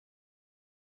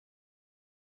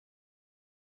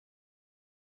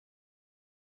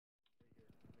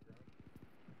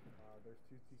There's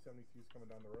two T-72s coming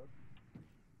down the road.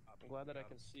 I'm glad that I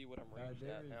can see what I'm ranged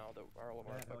at now that all of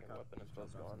our fucking weapon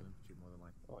info's gone.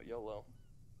 Oh, YOLO.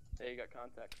 Hey, you got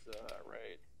contacts,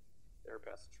 right there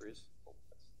past the trees. Oh,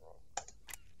 that's wrong.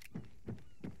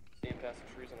 See him past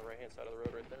the trees on the right-hand side of the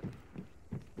road right there?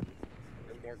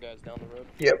 There's more guys down the road.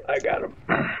 Yep, I got him.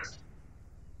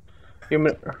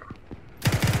 Human.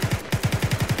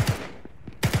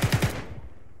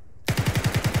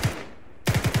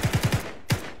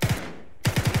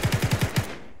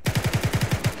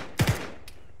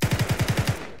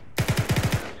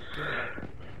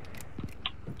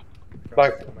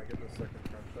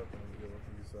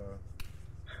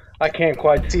 I can't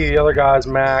quite see the other guy's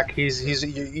Mac.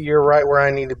 You're right where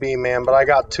I need to be, man. But I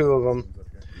got two of them.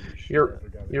 You're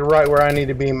right where I need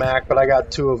to be, Mac. But I got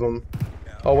two of them.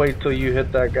 I'll wait till you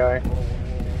hit that guy.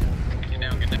 Get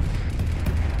down, get down.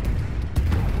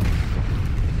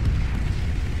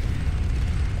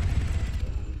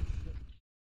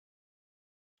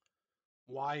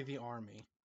 Why the Army?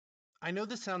 I know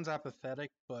this sounds apathetic,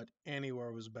 but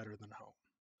anywhere was better than home.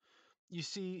 You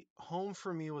see, home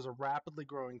for me was a rapidly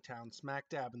growing town smack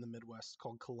dab in the Midwest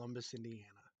called Columbus, Indiana.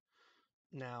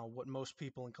 Now, what most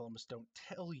people in Columbus don't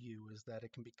tell you is that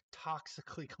it can be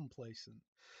toxically complacent.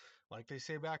 Like they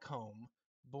say back home,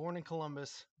 born in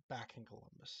Columbus, back in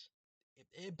Columbus.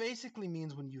 It basically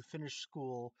means when you finish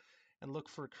school and look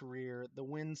for a career, the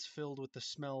winds filled with the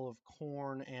smell of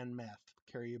corn and meth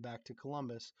carry you back to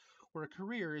Columbus, where a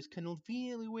career is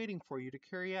conveniently waiting for you to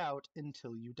carry out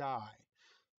until you die.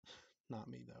 Not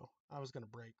me, though. I was going to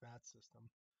break that system.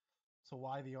 So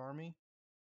why the Army?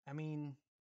 I mean,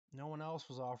 no one else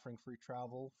was offering free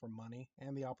travel for money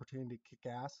and the opportunity to kick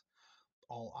ass.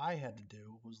 All I had to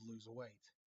do was lose weight.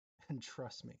 And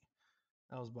trust me,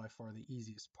 that was by far the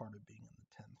easiest part of being in the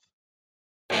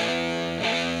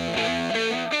 10th.